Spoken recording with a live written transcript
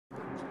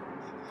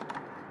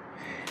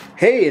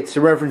Hey, it's the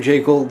Reverend J.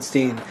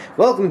 Goldstein.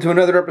 Welcome to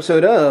another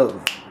episode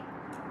of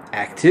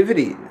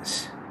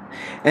Activities.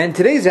 And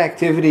today's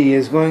activity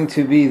is going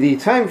to be the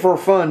time for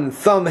fun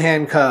thumb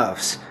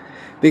handcuffs.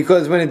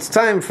 Because when it's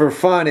time for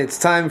fun, it's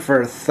time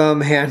for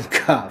thumb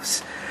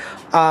handcuffs.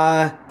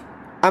 I'm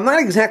not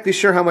exactly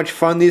sure how much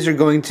fun these are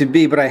going to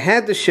be, but I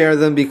had to share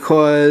them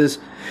because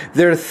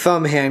they're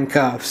thumb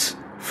handcuffs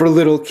for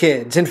little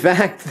kids. In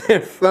fact, they're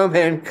thumb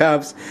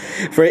handcuffs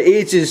for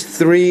ages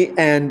 3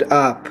 and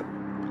up.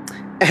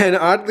 And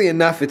oddly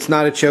enough, it's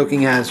not a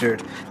choking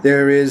hazard.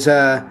 There is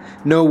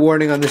no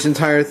warning on this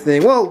entire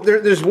thing. Well,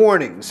 there's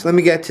warnings. Let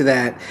me get to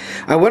that.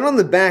 I went on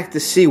the back to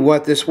see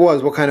what this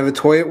was, what kind of a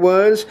toy it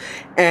was,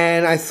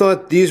 and I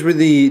thought these were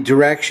the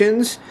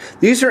directions.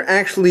 These are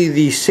actually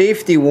the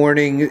safety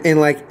warning in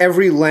like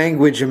every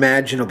language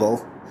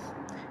imaginable,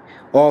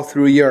 all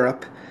through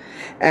Europe.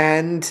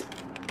 And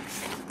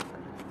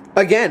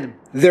again,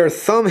 they're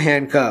thumb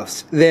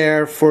handcuffs.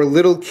 They're for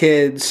little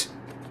kids,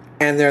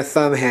 and they're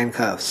thumb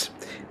handcuffs.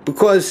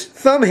 Because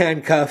thumb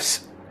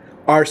handcuffs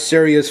are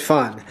serious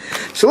fun.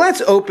 So let's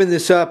open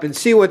this up and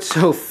see what's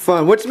so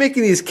fun. What's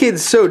making these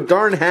kids so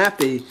darn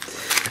happy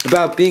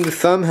about being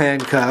thumb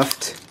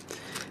handcuffed?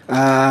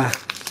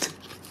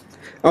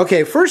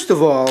 Okay, first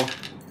of all,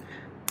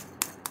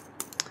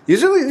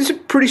 these are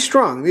pretty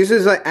strong. These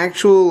is like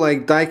actual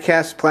like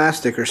die-cast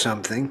plastic or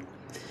something.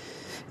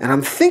 And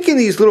I'm thinking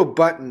these little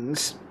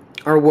buttons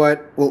are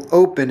what will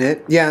open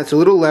it. Yeah, it's a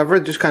little lever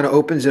that just kind of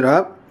opens it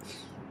up.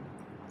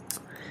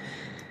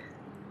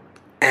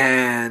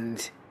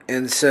 And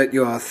insert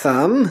your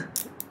thumb.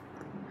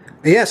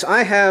 Yes,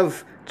 I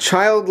have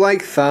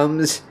childlike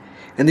thumbs,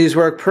 and these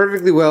work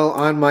perfectly well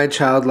on my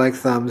childlike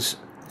thumbs.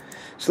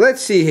 So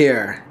let's see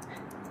here.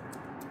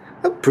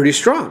 Oh, pretty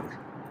strong.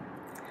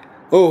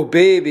 Oh,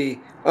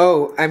 baby.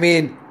 Oh, I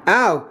mean,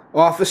 ow,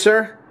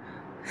 officer.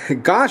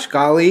 Gosh,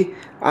 golly.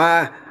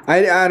 I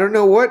don't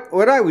know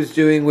what I was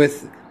doing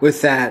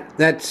with that.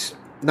 That's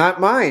not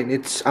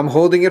mine. I'm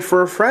holding it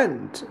for a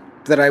friend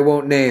that I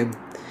won't name.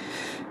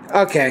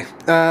 Okay,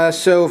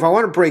 so if I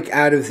want to break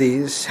out of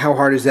these, how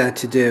hard is that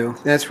to do?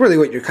 That's really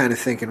what you're kind of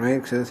thinking,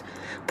 right? Because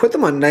put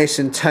them on nice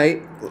and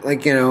tight,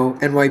 like, you know,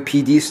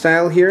 NYPD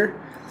style here.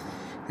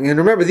 And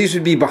remember, these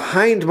would be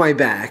behind my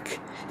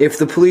back if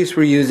the police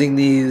were using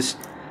these.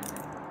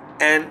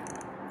 And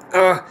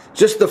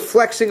just the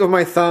flexing of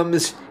my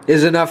thumbs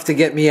is enough to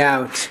get me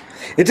out.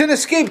 It's an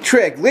escape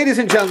trick, ladies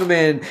and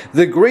gentlemen,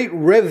 the great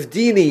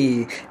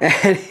Revdini,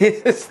 and he's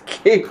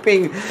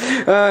escaping.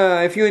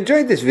 If you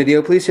enjoyed this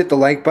video, please hit the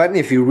like button.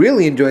 If you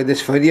really enjoyed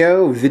this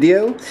video,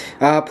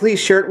 please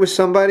share it with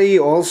somebody.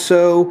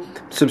 Also,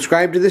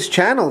 subscribe to this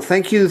channel.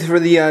 Thank you for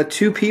the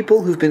 2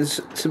 people who've been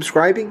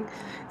subscribing,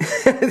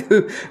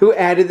 who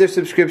added their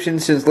subscription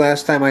since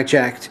last time I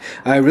checked.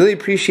 I really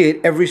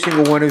appreciate every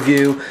single one of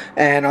you,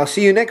 and I'll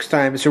see you next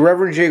time. It's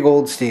Reverend J.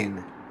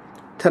 Goldstein.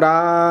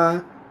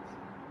 Ta-da!